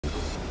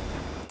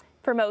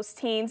For most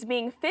teens,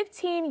 being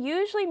 15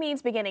 usually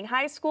means beginning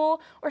high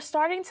school or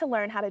starting to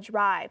learn how to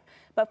drive.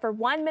 But for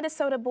one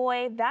Minnesota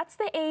boy, that's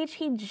the age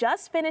he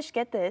just finished,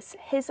 get this,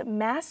 his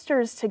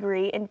master's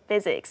degree in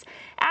physics.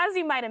 As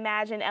you might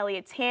imagine,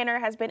 Elliot Tanner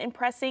has been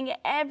impressing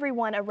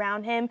everyone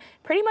around him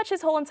pretty much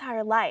his whole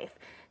entire life.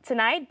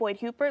 Tonight,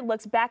 Boyd Hooper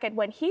looks back at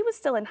when he was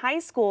still in high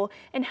school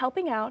and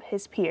helping out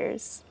his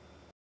peers.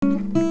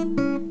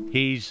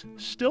 He's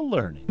still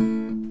learning.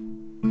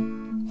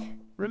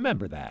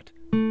 Remember that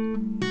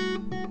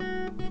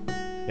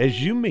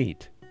as you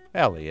meet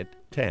Elliot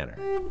Tanner,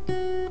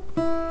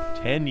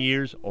 10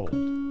 years old.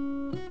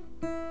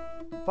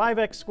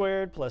 5x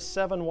squared plus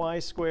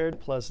 7y squared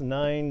plus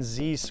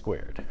 9z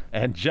squared.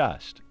 And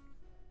just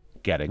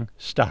getting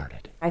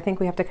started. I think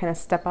we have to kind of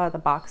step out of the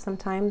box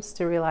sometimes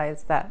to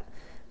realize that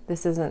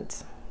this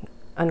isn't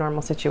a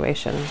normal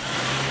situation.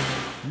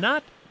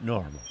 Not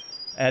normal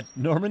at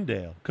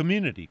Normandale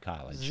Community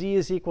College. Z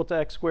is equal to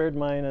x squared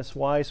minus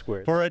y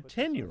squared. For a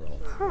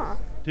 10-year-old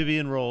to be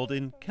enrolled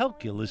in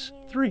Calculus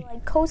 3.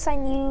 Like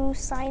cosine u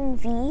sine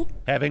v.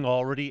 Having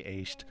already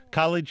aced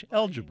college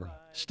algebra,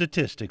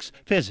 statistics,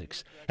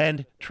 physics,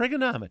 and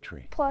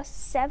trigonometry. Plus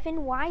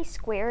 7y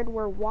squared,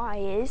 where y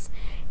is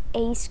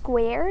a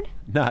squared.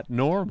 Not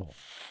normal.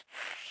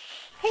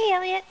 Hey,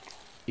 Elliot.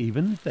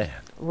 Even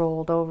then.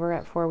 Rolled over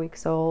at 4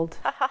 weeks old.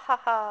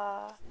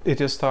 It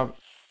just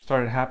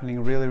started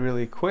happening really,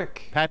 really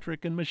quick.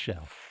 Patrick and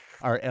Michelle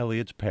are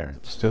Elliot's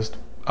parents. It's just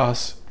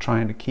us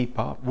trying to keep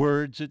up.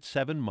 Words at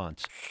 7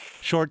 months,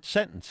 short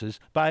sentences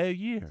by a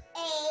year.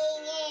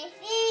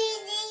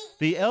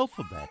 The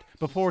alphabet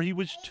before he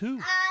was 2.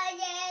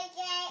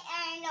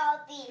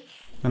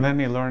 And then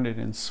he learned it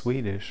in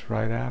Swedish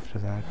right after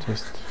that,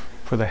 just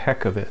for the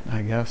heck of it,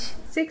 I guess.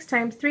 6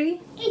 times 3?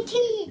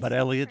 18. But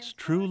Elliot's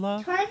true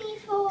love?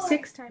 24.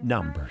 6 times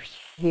Numbers.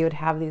 He would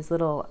have these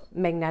little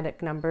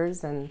magnetic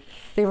numbers, and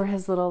they were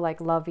his little like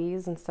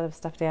loveys instead of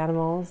stuffed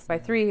animals. By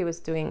 3, he was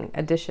doing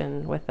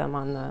addition with them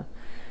on the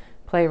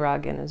play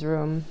rug in his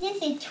room.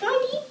 This is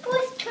 20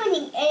 plus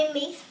 20 and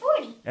makes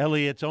 40.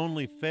 Elliot's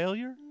only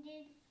failure?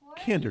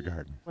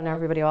 Kindergarten. When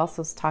everybody else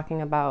was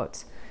talking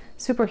about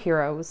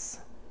superheroes,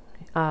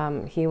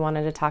 he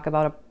wanted to talk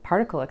about a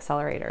particle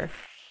accelerator.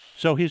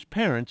 So his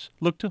parents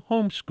looked to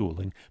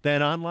homeschooling,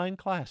 then online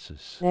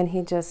classes. And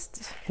he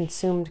just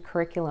consumed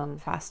curriculum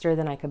faster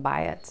than I could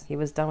buy it. He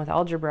was done with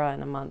algebra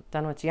in a month,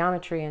 done with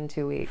geometry in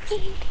 2 weeks.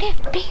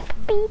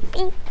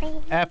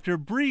 After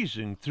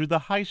breezing through the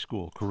high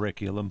school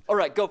curriculum, all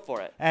right, go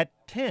for it. At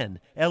 10,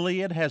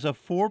 Elliot has a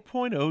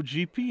 4.0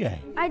 GPA.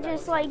 I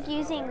just like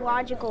using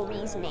logical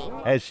reasoning.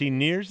 As he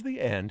nears the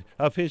end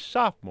of his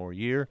sophomore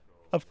year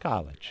of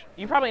college.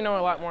 You probably know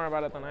a lot more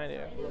about it than I do.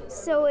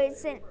 So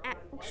it's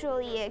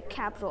actually a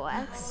capital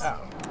X.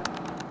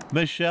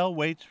 Michelle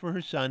waits for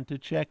her son to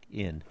check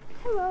in.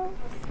 Hello.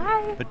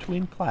 Hi.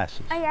 Between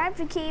classes. I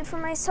advocated for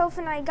myself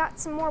and I got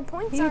some more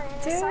points on an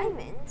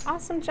assignment.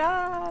 Awesome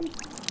job.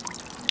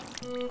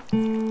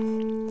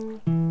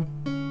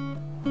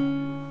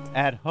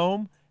 At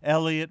home,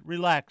 Elliot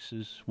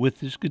relaxes with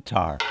his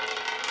guitar.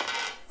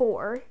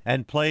 4.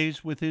 And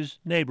plays with his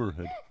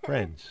neighborhood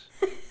friends.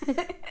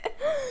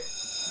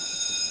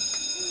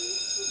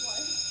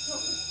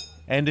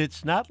 And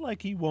it's not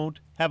like he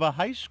won't have a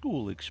high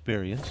school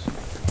experience.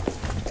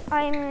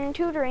 I'm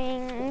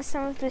tutoring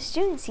some of the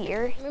students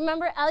here.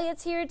 Remember,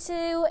 Elliot's here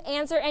to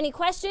answer any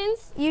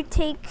questions. You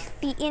take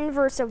the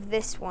inverse of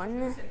this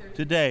one.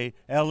 Today,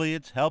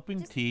 Elliot's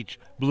helping teach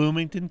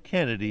Bloomington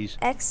Kennedy's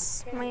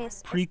X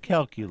minus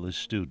pre-calculus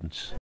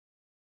students.